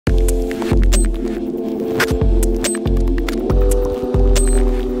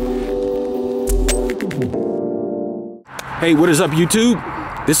Hey, what is up,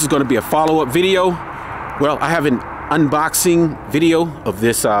 YouTube? This is going to be a follow-up video. Well, I have an unboxing video of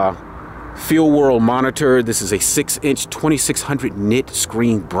this FieldWorld monitor. This is a 6-inch 2600 nit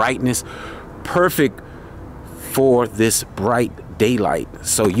screen brightness, perfect for this bright daylight,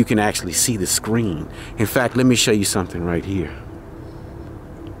 so you can actually see the screen. In fact, let me show you something right here.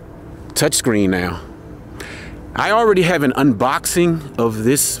 Touch screen now. I already have an unboxing of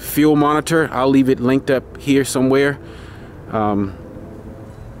this Field monitor. I'll leave it linked up here somewhere.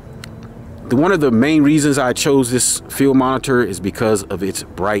 One of the main reasons I chose this Field monitor is because of its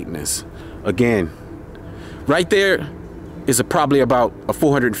brightness. Again, right there is probably about a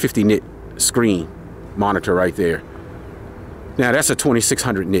 450 nit screen monitor right there. Now that's a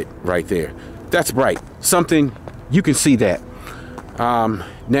 2600 nit right there. That's bright. Something you can see that.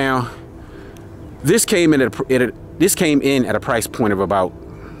 Now this came in at a price point of about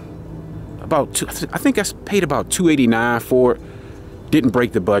I think I paid about $289 for it. Didn't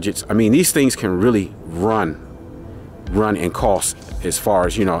break the budgets. I mean, these things can really run and cost, as far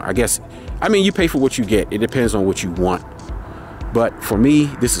as, you know, I mean, you pay for what you get. It depends on what you want. But for me,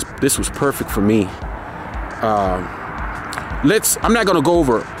 this was perfect for me. I'm not gonna go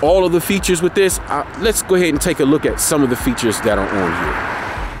over all of the features with this. Let's go ahead and take a look at some of the features that are on here.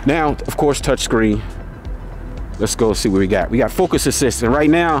 Now, of course, touchscreen. Let's go see what we got. We got focus assist, and right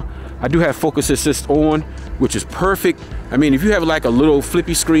now I do have focus assist on, which is perfect. I mean, if you have like a little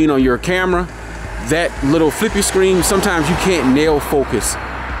flippy screen on your camera, that little flippy screen, sometimes you can't nail focus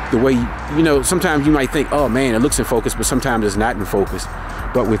the way, you know, sometimes you might think, oh man, it looks in focus, but sometimes it's not in focus.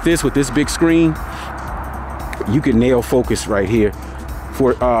 But with this big screen, you can nail focus right here.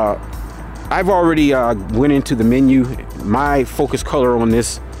 I've already went into the menu. My focus color on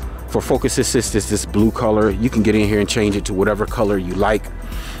this for focus assist is this blue color. You can get in here and change it to whatever color you like.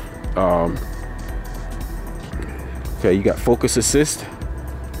 Okay, you got focus assist,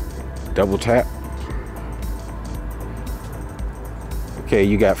 double tap. Okay,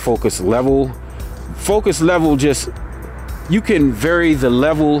 you got focus level. Focus level, just, you can vary the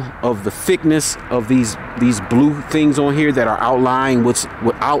level of the thickness of these blue things on here that are outlining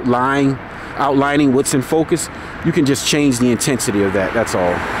what's in focus. You can just change the intensity of that, that's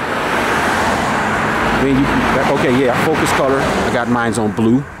all. Then okay, yeah, focus color, I got mine's on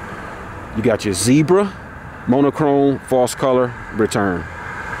blue. You got your zebra, monochrome, false color, return.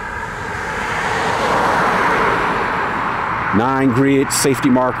 9 grid, safety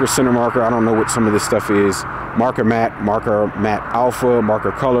marker, center marker. I don't know what some of this stuff is. Marker matte alpha,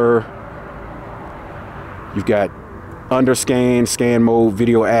 marker color. You've got underscan, scan mode,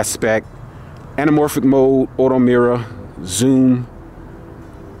 video aspect, anamorphic mode, auto mirror, zoom,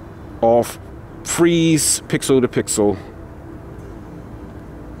 off, freeze, pixel to pixel.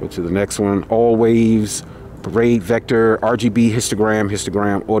 Go to the next one. All waves, parade, vector, RGB,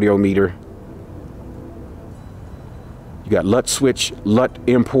 histogram, audio meter. You got LUT switch, LUT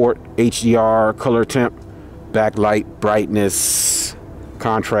import, HDR, color temp, backlight, brightness,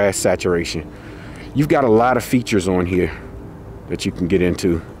 contrast, saturation. You've got a lot of features on here that you can get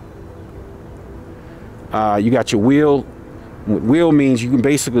into. You got your wheel. Wheel means you can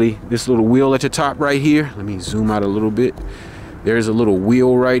basically, this little wheel at the top right here. Let me zoom out a little bit. There's a little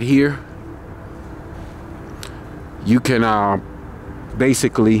wheel right here. You can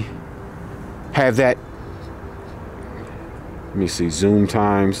basically have that. Let me see, zoom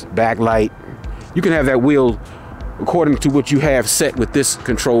times, backlight. You can have that wheel according to what you have set with this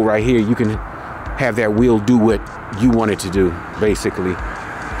control right here. You can have that wheel do what you want it to do, basically.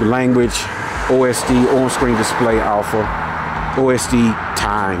 The language, OSD, on-screen display alpha, OSD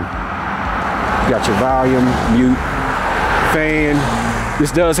time. You got your volume, mute, fan.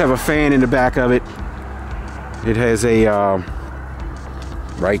 This does have a fan in the back of it. It has a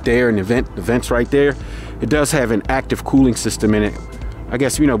right there, an the vents right there. It does have an active cooling system in it. I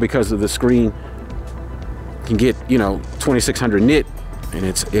guess, you know, because of the screen can get, you know, 2600 nit, and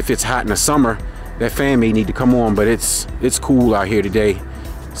if it's hot in the summer, that fan may need to come on, but it's cool out here today.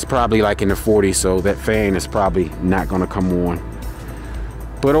 It's probably like in the 40s, so that fan is probably not gonna come on.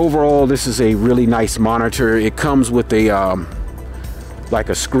 But overall, this is a really nice monitor. It comes with a like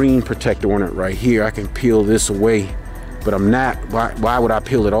a screen protector on it right here. I can peel this away, but I'm not. Why would I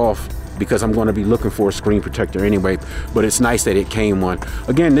peel it off? Because I'm going to be looking for a screen protector anyway. But it's nice that it came one.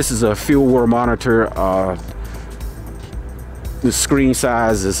 Again, this is a FieldWorld monitor. The screen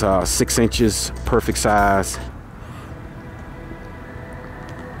size is 6 inches, perfect size.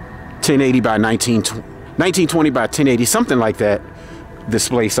 1080 by 1920 by 1080, something like that.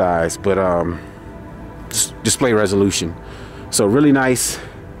 Display size, but display resolution. So really nice.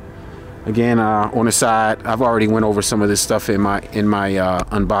 Again, on the side, I've already went over some of this stuff in my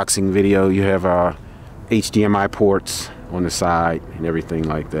unboxing video. You have HDMI ports on the side and everything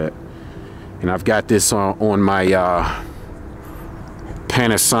like that. And I've got this on my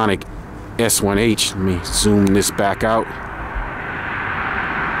Panasonic S1H. Let me zoom this back out.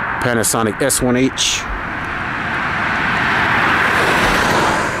 Panasonic S1H.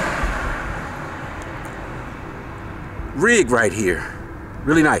 Rig right here.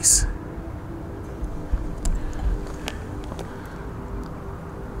 Really nice.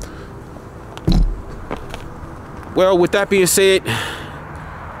 Well, with that being said,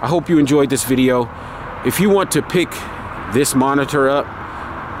 I hope you enjoyed this video. If you want to pick this monitor up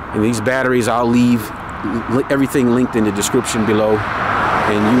and these batteries, I'll leave everything linked in the description below,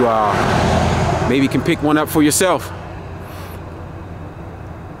 and you maybe can pick one up for yourself.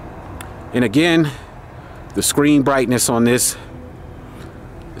 And again, the screen brightness on this,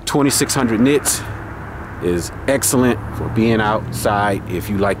 the 2600 nits, is excellent for being outside if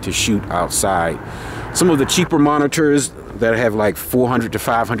you like to shoot outside. Some of the cheaper monitors that have like 400 to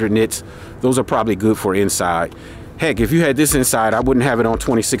 500 nits, those are probably good for inside. Heck, if you had this inside, I wouldn't have it on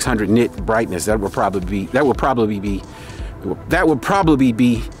 2600 nit brightness. That would probably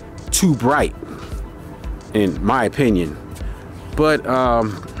be too bright, in my opinion. But I'll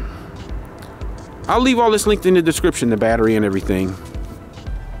leave all this linked in the description, the battery and everything.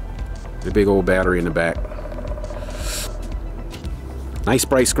 The big old battery in the back. Nice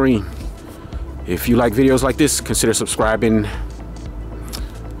bright screen. If you like videos like this, consider subscribing.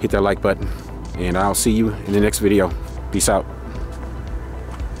 Hit that like button. And I'll see you in the next video. Peace out.